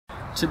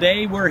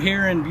Today we're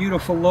here in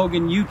beautiful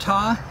Logan,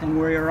 Utah, and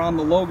we are on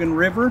the Logan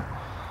River,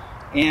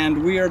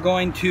 and we are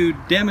going to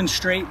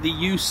demonstrate the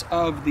use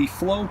of the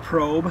flow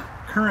probe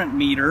current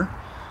meter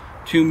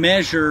to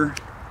measure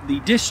the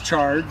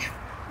discharge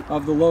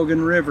of the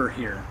Logan River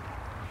here.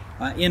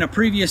 In a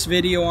previous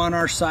video on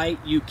our site,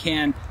 you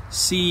can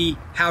see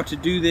how to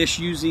do this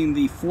using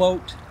the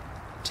float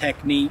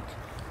technique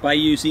by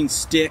using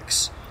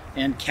sticks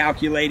and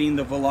calculating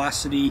the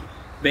velocity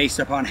based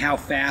upon how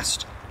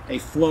fast a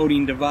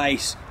floating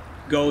device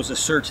goes a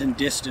certain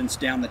distance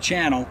down the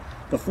channel.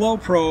 The flow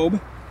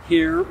probe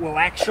here will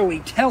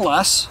actually tell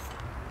us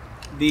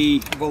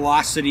the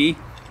velocity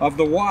of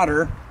the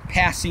water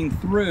passing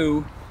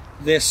through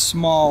this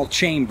small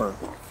chamber.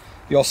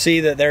 You'll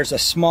see that there's a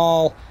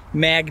small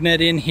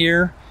magnet in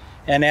here,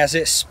 and as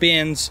it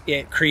spins,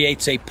 it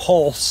creates a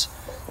pulse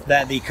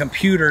that the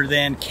computer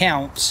then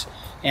counts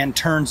and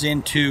turns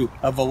into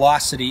a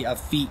velocity of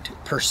feet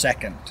per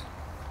second.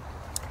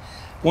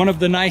 One of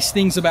the nice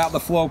things about the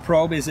flow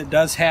probe is it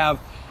does have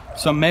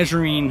some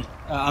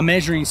a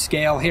measuring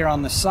scale here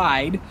on the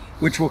side,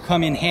 which will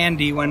come in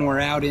handy when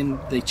we're out in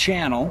the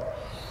channel,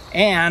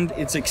 and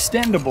it's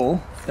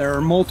extendable. There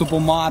are multiple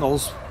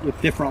models with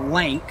different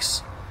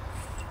lengths.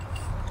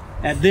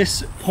 At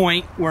this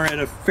point, we're at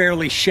a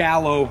fairly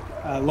shallow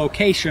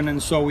location,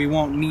 and so we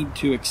won't need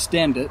to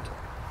extend it.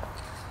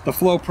 The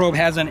flow probe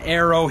has an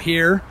arrow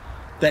here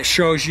that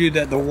shows you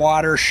that the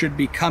water should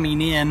be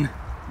coming in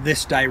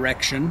this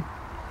direction.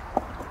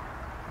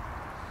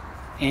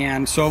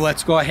 And so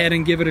let's go ahead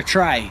and give it a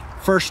try.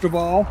 First of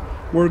all,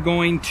 we're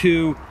going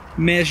to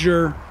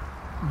measure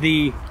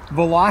the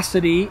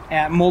velocity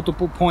at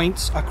multiple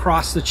points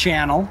across the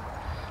channel.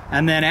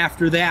 And then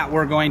after that,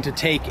 we're going to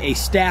take a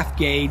staff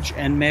gauge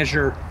and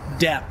measure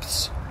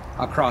depths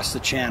across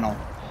the channel.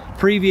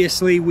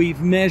 Previously,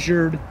 we've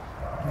measured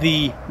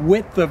the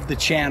width of the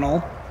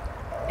channel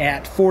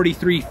at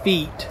 43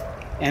 feet,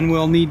 and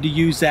we'll need to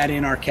use that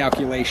in our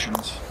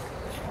calculations.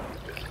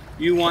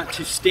 You want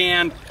to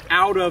stand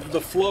out of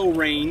the flow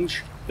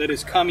range that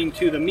is coming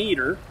to the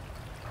meter,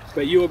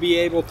 but you will be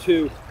able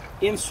to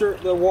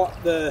insert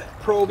the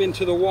probe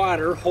into the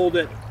water, hold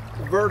it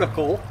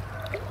vertical,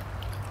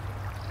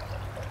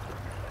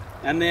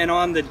 and then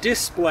on the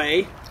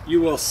display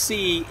you will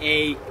see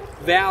a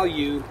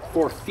value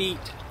for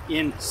feet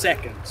in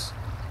seconds.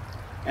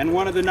 And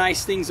one of the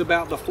nice things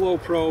about the flow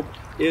probe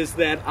is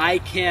that I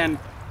can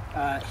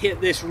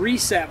hit this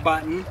reset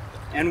button,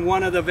 and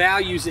one of the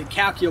values it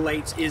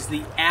calculates is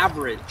the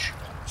average.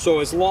 So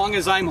as long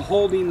as I'm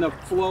holding the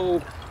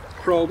flow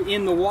probe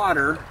in the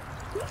water,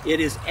 it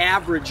is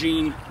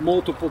averaging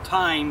multiple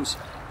times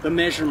the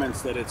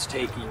measurements that it's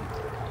taking.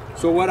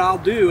 So what I'll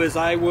do is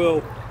I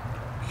will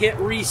hit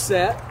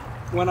reset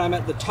when I'm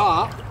at the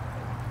top,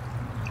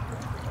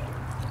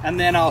 and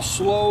then I'll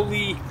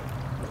slowly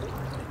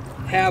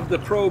have the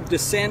probe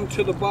descend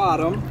to the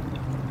bottom,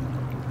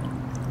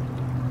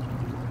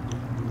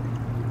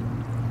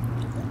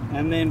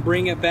 and then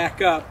bring it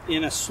back up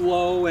in a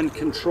slow and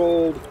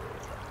controlled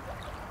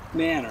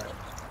manner.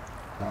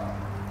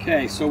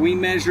 Okay, so we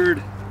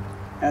measured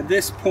at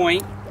this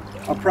point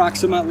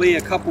approximately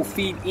a couple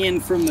feet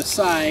in from the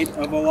side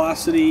a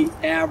velocity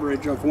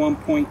average of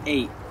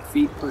 1.8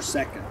 feet per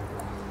second.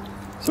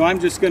 So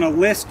I'm just going to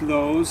list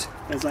those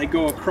as I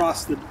go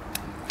across the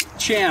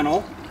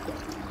channel.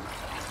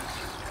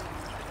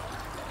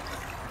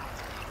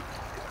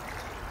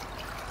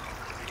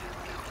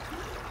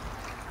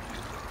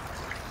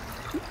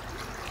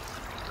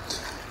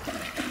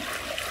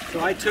 So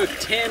I took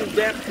 10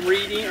 depth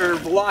reading or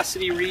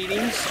velocity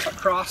readings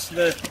across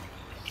the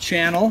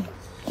channel,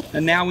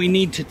 and now we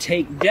need to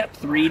take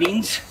depth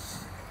readings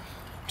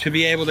to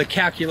be able to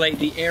calculate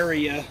the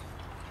area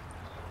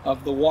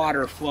of the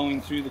water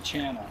flowing through the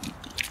channel.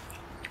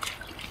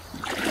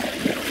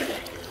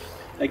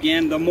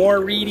 Again, the more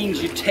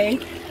readings you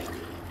take,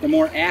 the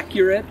more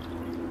accurate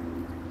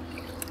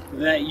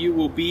that you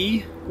will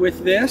be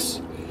with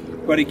this.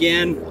 But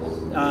again,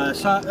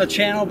 a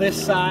channel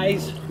this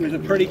size with a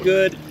pretty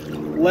good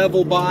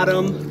level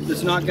bottom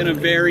that's not going to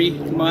vary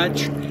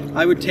much,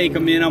 I would take a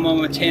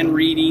minimum of 10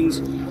 readings.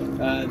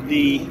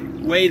 The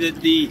way that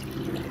the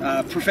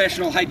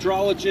professional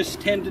hydrologists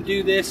tend to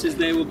do this is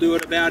they will do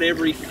it about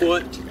every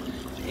foot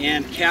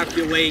and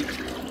calculate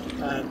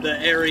the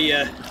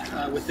area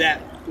with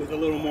a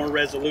little more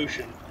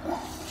resolution.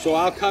 So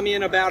I'll come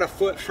in about a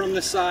foot from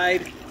the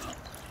side.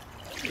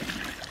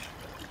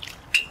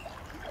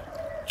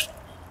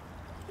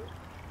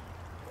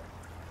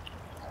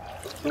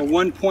 So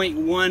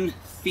 1.1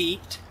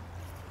 feet.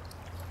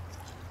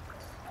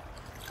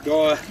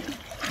 Go a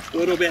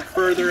little bit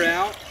further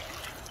out.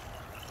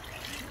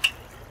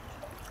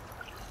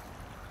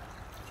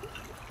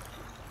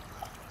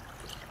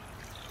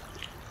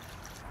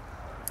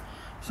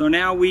 So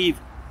now we've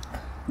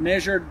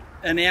measured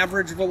an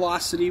average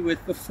velocity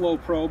with the flow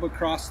probe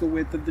across the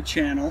width of the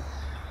channel.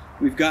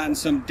 We've gotten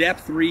some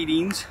depth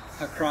readings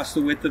across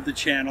the width of the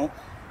channel,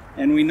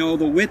 and we know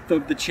the width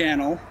of the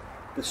channel,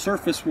 the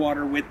surface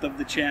water width of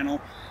the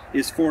channel,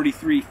 is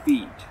 43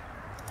 feet.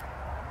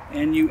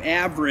 and you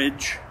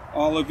average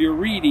all of your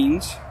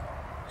readings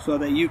so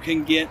that you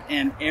can get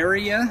an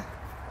area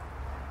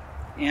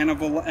and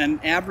an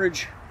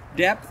average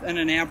depth and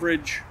an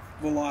average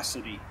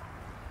velocity.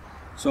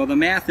 So the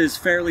math is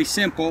fairly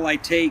simple.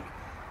 To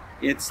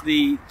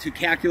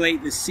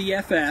calculate the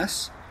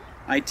CFS,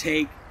 I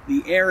take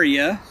the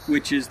area,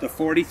 which is the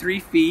 43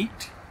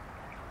 feet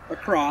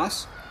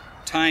across,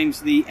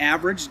 times the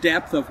average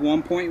depth of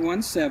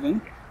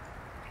 1.17,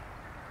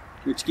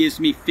 which gives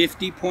me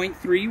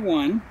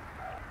 50.31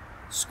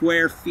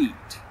 square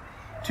feet.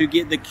 To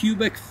get the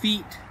cubic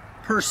feet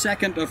per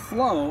second of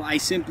flow, I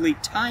simply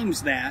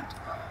times that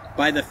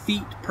by the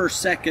feet per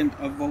second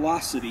of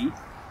velocity,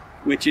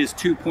 which is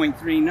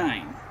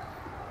 2.39,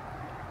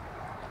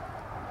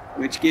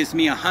 which gives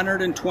me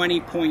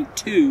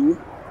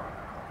 120.2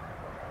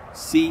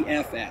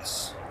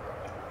 CFS.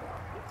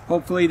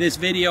 Hopefully this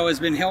video has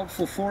been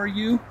helpful for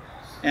you,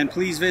 and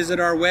please visit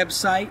our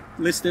website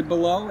listed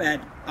below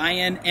at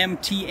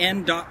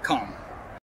inmtn.com.